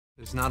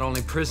There's not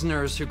only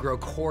prisoners who grow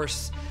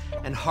coarse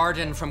and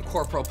harden from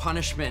corporal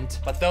punishment,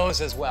 but those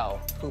as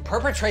well who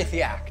perpetrate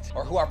the act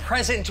or who are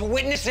present to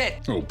witness it.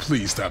 Oh,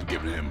 please stop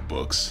giving him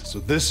books. So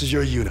this is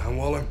your unit, huh,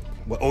 Waller?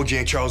 What, OJ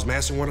and Charles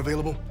Manson weren't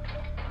available?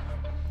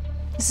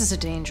 This is a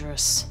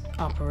dangerous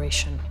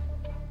operation.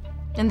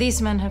 And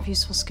these men have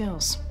useful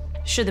skills.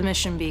 Should the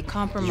mission be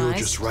compromised... You'll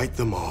just write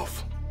them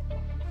off.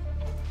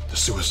 The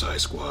Suicide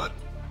Squad.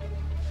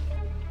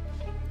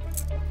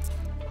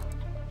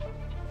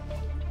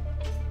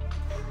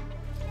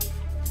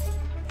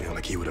 Yeah,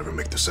 like he would ever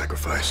make the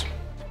sacrifice.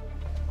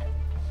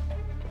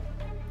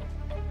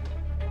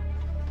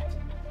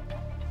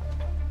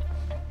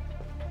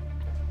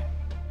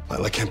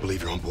 Lyle, I can't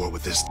believe you're on board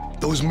with this.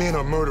 Those men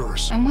are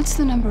murderers. And what's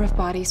the number of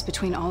bodies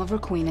between Oliver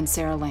Queen and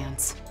Sarah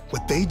Lance?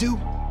 What they do?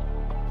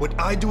 What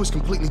I do is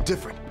completely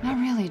different. Not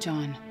really,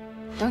 John.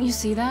 Don't you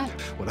see that?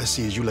 What I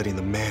see is you letting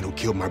the man who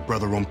killed my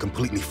brother roam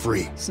completely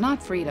free. It's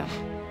not freedom.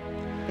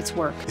 It's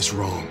work. It's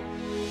wrong.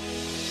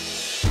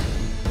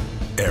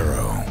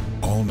 Arrow.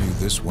 All new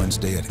this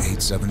Wednesday at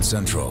 8/7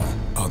 Central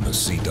on the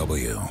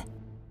CW.